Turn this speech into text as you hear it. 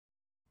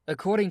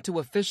According to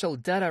official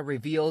data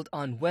revealed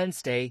on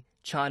Wednesday,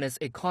 China's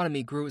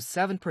economy grew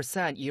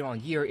 7%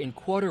 year-on-year in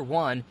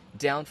Q1,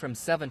 down from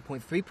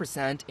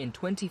 7.3% in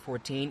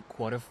 2014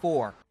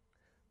 Q4.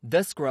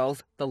 This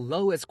growth, the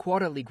lowest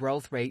quarterly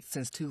growth rate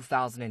since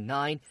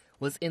 2009,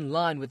 was in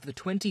line with the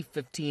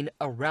 2015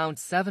 around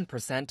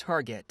 7%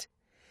 target.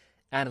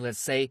 Analysts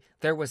say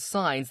there were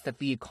signs that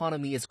the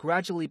economy is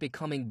gradually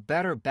becoming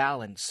better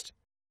balanced.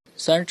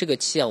 虽然这个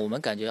期我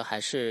们感觉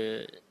还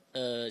是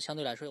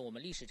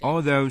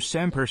Although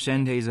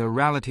 7% is a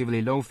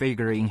relatively low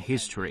figure in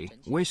history,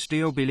 we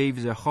still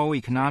believe the whole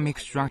economic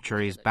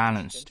structure is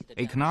balanced.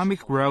 Economic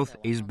growth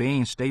is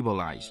being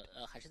stabilized.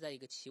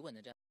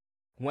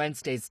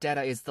 Wednesday's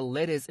data is the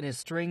latest in a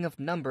string of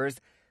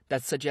numbers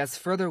that suggests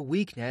further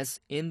weakness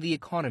in the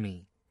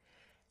economy.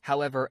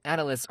 However,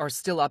 analysts are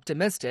still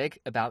optimistic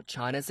about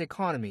China's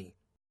economy.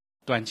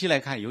 In the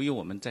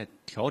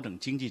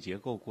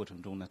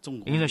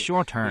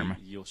short term,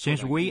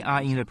 since we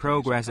are in the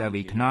progress of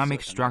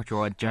economic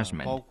structural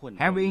adjustment,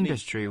 heavy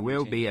industry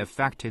will be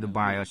affected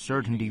by a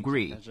certain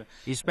degree,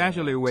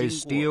 especially with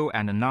steel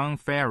and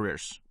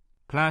non-ferrous.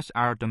 Plus,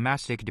 our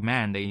domestic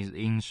demand is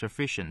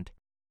insufficient.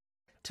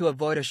 To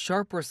avoid a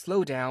sharper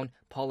slowdown,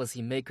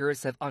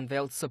 policymakers have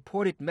unveiled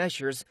supported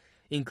measures,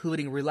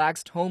 including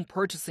relaxed home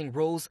purchasing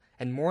rules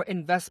and more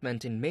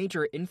investment in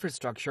major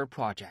infrastructure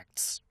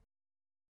projects.